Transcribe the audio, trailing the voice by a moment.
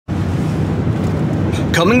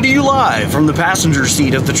Coming to you live from the passenger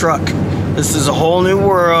seat of the truck. This is a whole new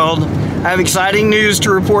world. I have exciting news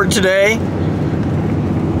to report today.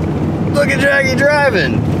 Look at Jackie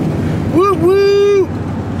driving. Woo woo!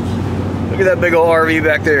 Look at that big old RV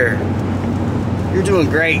back there. You're doing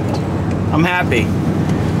great. I'm happy.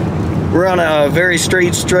 We're on a very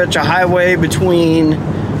straight stretch of highway between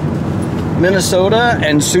Minnesota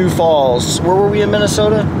and Sioux Falls. Where were we in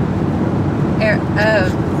Minnesota?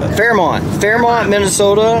 Fairmont,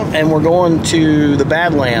 Minnesota, and we're going to the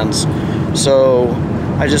Badlands. So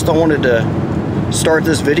I just wanted to start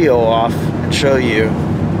this video off and show you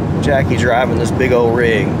Jackie driving this big old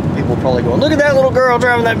rig. People are probably going, look at that little girl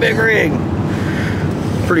driving that big rig.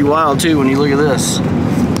 Pretty wild too when you look at this.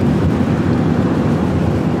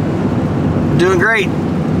 Doing great.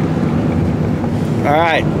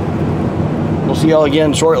 Alright. We'll see y'all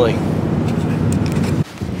again shortly.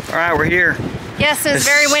 Alright, we're here. Yes, it's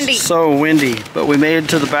very windy. So windy, but we made it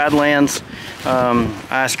to the Badlands.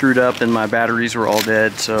 I screwed up and my batteries were all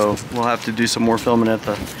dead, so we'll have to do some more filming at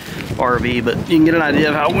the RV, but you can get an idea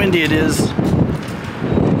of how windy it is.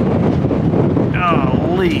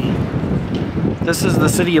 Golly. This is the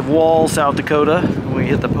city of Wall, South Dakota. We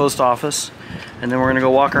hit the post office, and then we're gonna go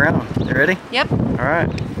walk around. You ready? Yep. All right.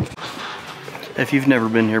 If you've never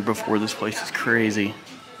been here before, this place is crazy.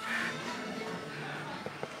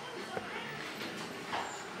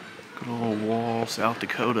 Good old Wall, South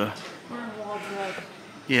Dakota. We're in Wall Drug.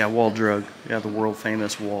 Yeah, Wall Drug. Yeah, the world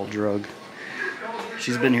famous Wall Drug.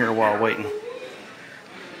 She's been here a while waiting.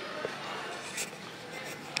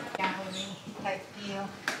 Type deal.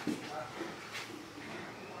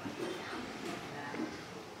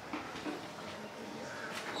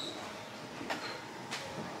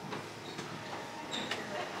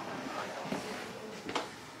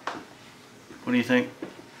 What do you think?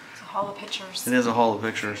 It's a hall of pictures. It is a hall of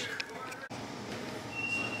pictures.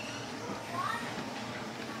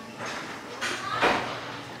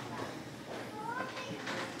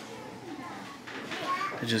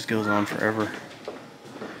 It just goes on forever.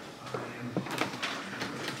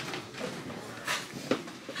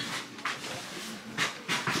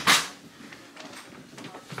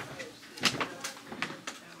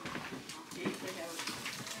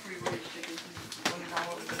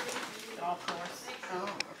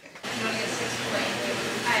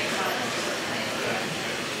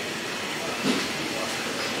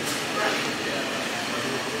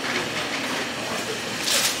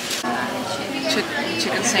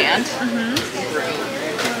 Chicken sand.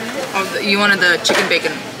 Oh, you wanted the chicken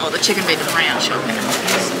bacon. Oh, the chicken bacon ranch. Okay.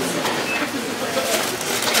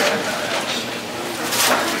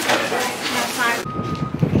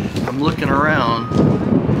 I'm looking around,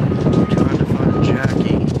 trying to find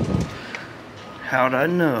Jackie. How'd I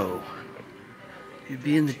know? You'd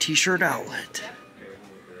be in the t-shirt outlet.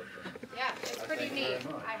 Yeah, it's pretty neat.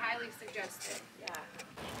 I highly suggest it. Yeah.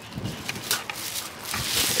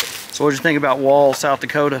 So what'd you think about Wall, South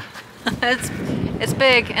Dakota? It's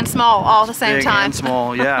big and small all at the same time. Big and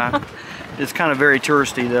small, yeah. It's kind of very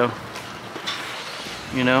touristy though.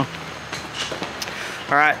 You know?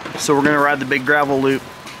 Alright, so we're gonna ride the big gravel loop.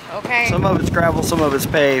 Okay. Some of it's gravel, some of it's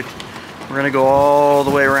paved. We're gonna go all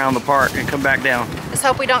the way around the park and come back down. Let's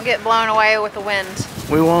hope we don't get blown away with the wind.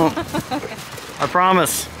 We won't. I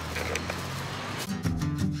promise.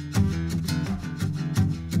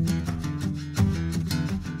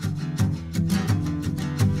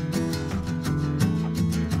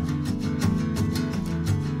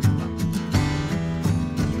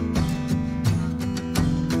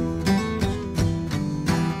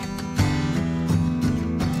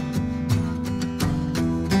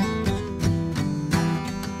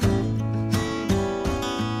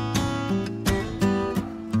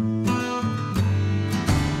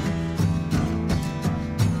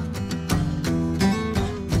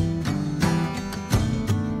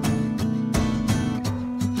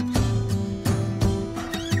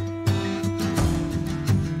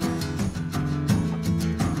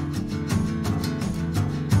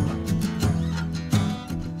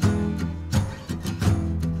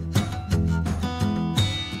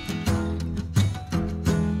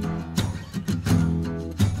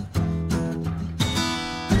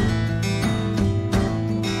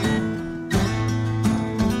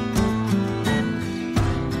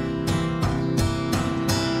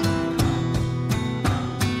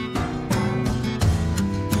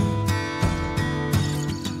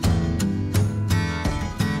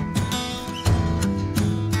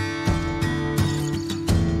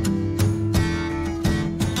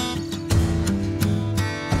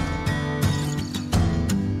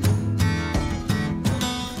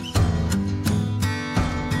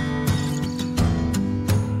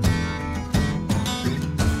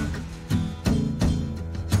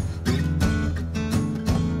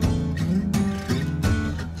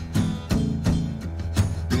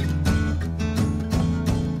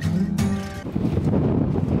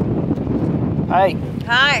 Hey,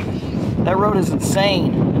 Hi. that road is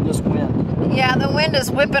insane in this wind. Yeah, the wind is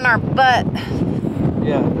whipping our butt.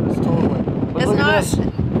 Yeah, it's totally. But It's look not. at this.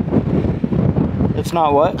 It's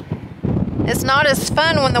not what? It's not as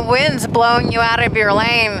fun when the wind's blowing you out of your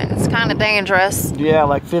lane. It's kind of dangerous. Yeah,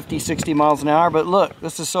 like 50, 60 miles an hour. But look,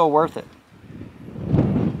 this is so worth it.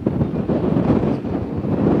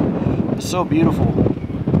 It's so beautiful.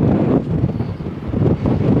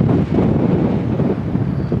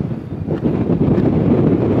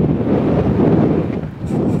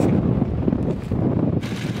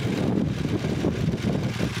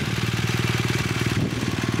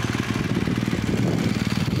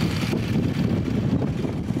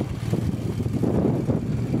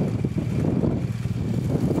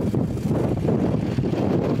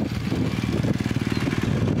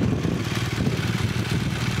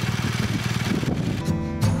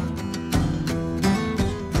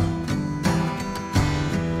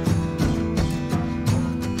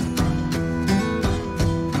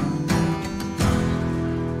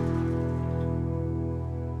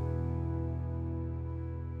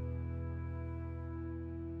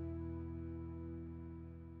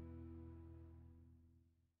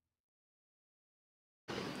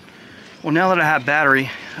 Well, now that I have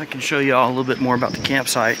battery, I can show you all a little bit more about the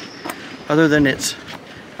campsite. Other than it's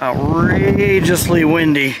outrageously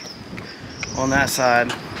windy on that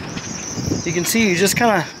side. You can see you just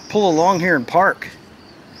kind of pull along here and park.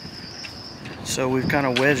 So we've kind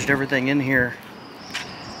of wedged everything in here,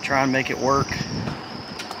 try and make it work.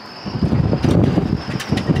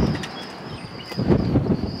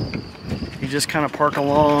 You just kind of park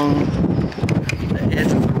along the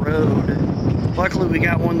edge of the road. Luckily we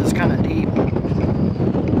got one that's kind of deep.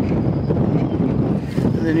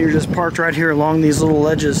 And then you're just parked right here along these little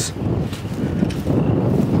ledges.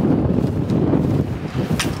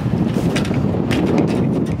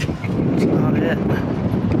 That's about it.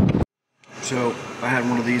 So I had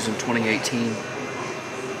one of these in 2018.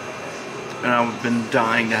 And I've been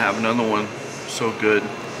dying to have another one. So good.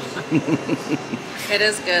 It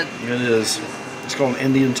is good. It is. It's called an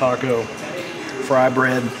Indian taco. Fry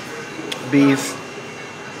bread. Beef,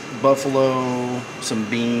 buffalo, some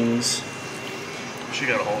beans. She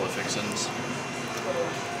got all the fixings.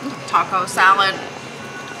 Taco salad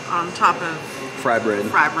on top of Fry bread.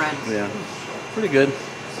 Yeah, pretty good.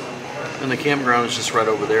 And the campground is just right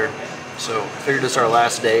over there. So I figured it's our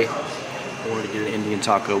last day. I wanted to get an Indian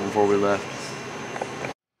taco before we left.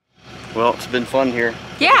 Well, it's been fun here.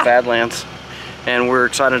 Yeah. At the Badlands. And we're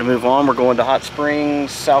excited to move on. We're going to Hot Springs,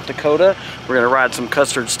 South Dakota. We're gonna ride some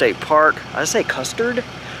Custard State Park. I say Custard?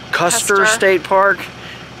 Custer State Park.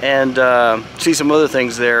 And see some other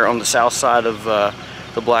things there on the south side of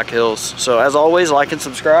the Black Hills. So as always, like and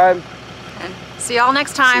subscribe. And see y'all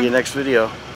next time. See you next video.